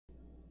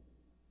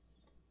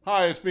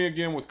Hi, it's me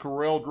again with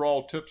Corel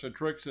Draw Tips and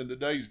Tricks, and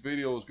today's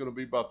video is going to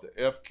be about the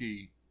F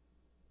key.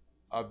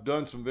 I've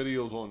done some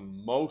videos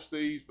on most of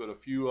these, but a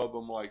few of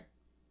them, like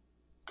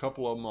a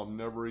couple of them, I've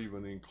never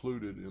even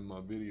included in my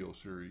video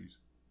series.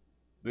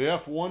 The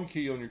F1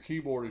 key on your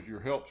keyboard is your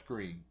help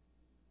screen.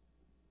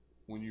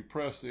 When you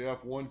press the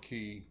F1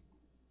 key,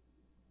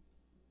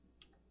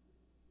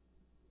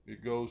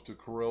 it goes to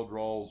Corel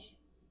Draw's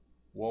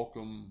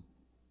Welcome,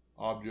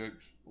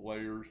 Objects,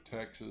 Layers,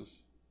 Texts.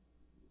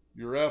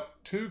 Your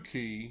F2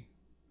 key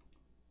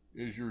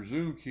is your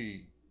zoom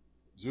key.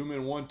 Zoom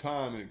in one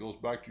time and it goes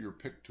back to your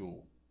pick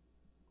tool.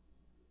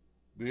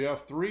 The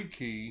F3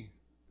 key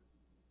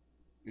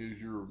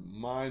is your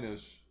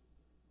minus.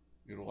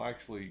 It'll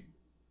actually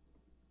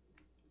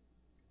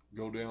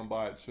go down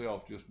by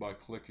itself just by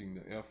clicking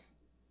the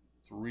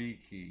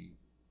F3 key.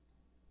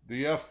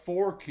 The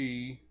F4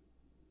 key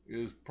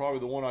is probably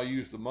the one I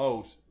use the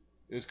most.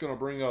 It's going to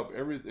bring up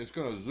everything. It's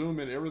going to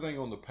zoom in everything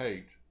on the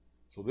page.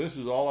 So this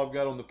is all I've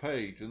got on the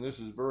page, and this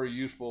is very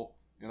useful,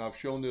 and I've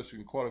shown this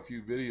in quite a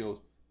few videos.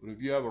 But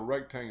if you have a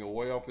rectangle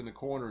way off in the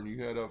corner and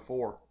you had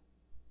F4,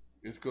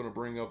 it's going to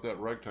bring up that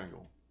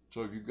rectangle.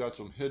 So if you've got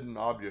some hidden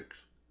objects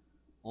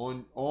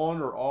on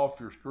or off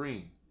your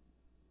screen,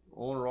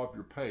 on or off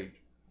your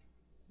page.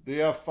 The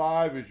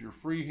F5 is your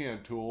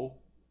freehand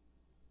tool.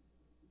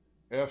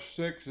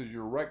 F6 is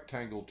your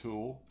rectangle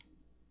tool.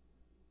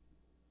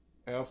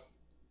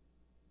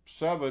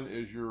 F7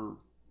 is your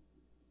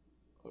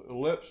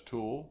ellipse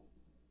tool.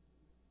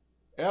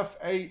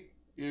 F8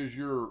 is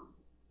your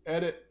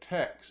edit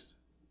text.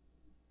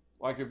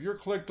 Like if you're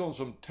clicked on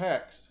some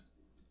text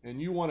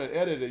and you want to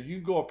edit it, you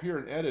can go up here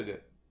and edit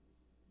it.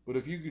 But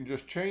if you can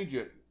just change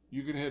it,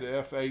 you can hit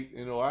F8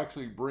 and it'll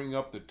actually bring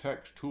up the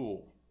text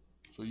tool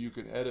so you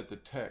can edit the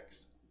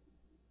text.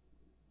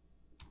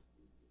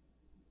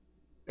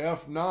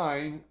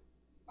 F9,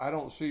 I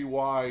don't see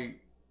why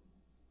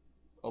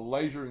a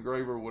laser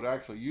engraver would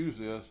actually use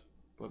this,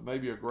 but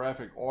maybe a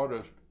graphic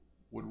artist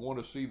would want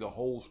to see the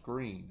whole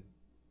screen.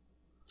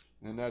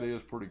 And that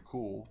is pretty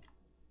cool.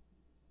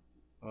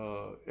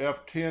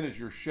 F10 is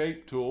your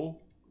shape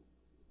tool.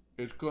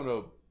 It's going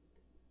to,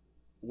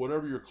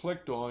 whatever you're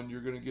clicked on,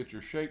 you're going to get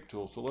your shape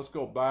tool. So let's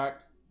go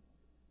back,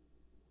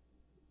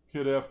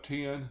 hit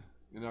F10,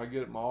 and I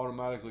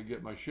automatically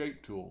get my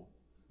shape tool.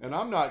 And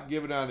I'm not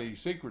giving out any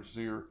secrets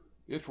here.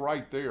 It's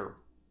right there.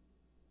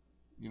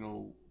 You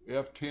know,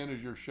 F10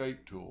 is your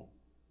shape tool.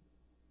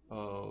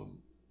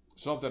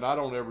 Something I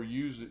don't ever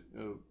use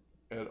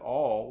at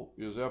all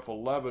is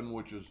F11,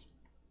 which is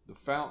the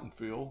fountain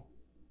fill.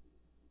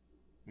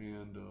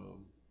 And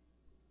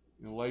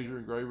laser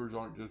engravers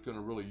aren't just going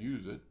to really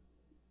use it.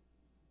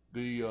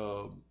 The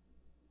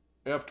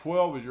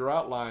F12 is your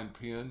outline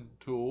pen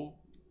tool,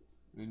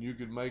 and you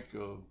can make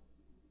a,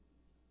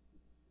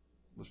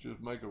 let's just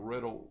make a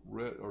red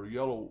or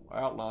yellow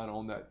outline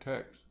on that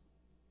text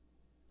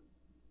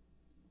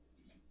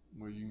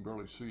where you can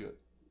barely see it.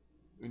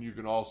 And you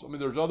can also, I mean,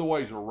 there's other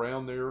ways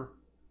around there.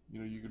 You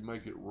know, you can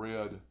make it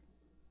red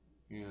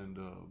and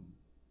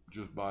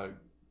just by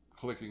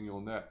clicking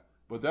on that.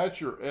 But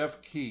that's your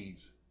F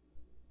keys.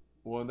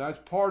 Well, and that's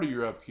part of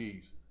your F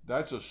keys.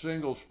 That's a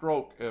single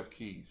stroke F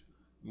keys.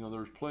 You know,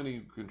 there's plenty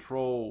of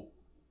control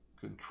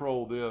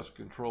this,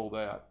 control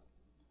that.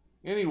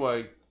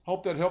 Anyway,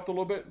 hope that helped a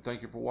little bit.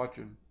 Thank you for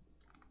watching.